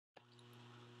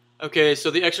Okay, so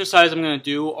the exercise I'm going to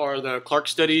do are the Clarke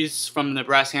studies from the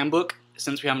brass handbook,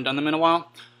 since we haven't done them in a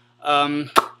while.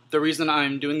 The reason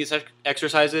I'm doing these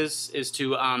exercises is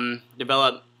to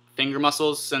develop finger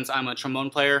muscles, since I'm a trombone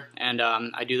player and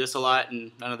I do this a lot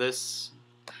and none of this.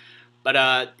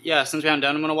 But yeah, since we haven't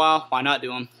done them in a while, why not do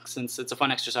them, since it's a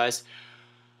fun exercise.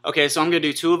 Okay, so I'm going to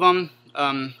do two of them.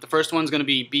 The first one's going to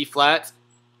be B flat,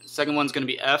 the second one's going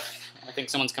to be F. I think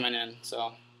someone's coming in,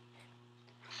 so.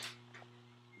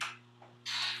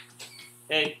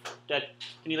 Hey, Dad,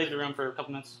 can you leave the room for a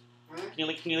couple minutes? Can you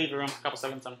leave the room for a couple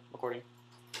seconds? I'm recording.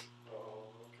 Oh,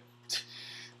 okay.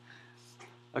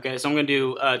 Okay, so I'm going to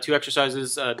do two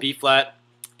exercises, B flat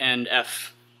and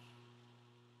F.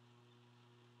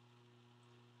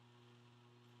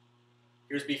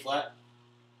 Here's B flat.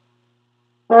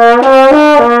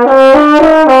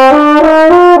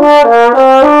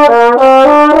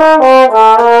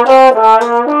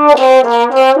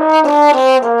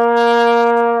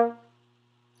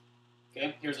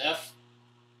 Okay, here's F.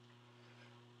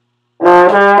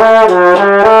 Alright,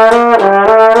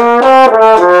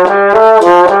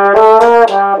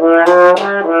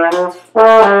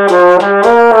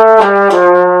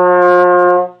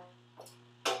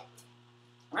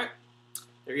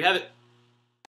 there you have it.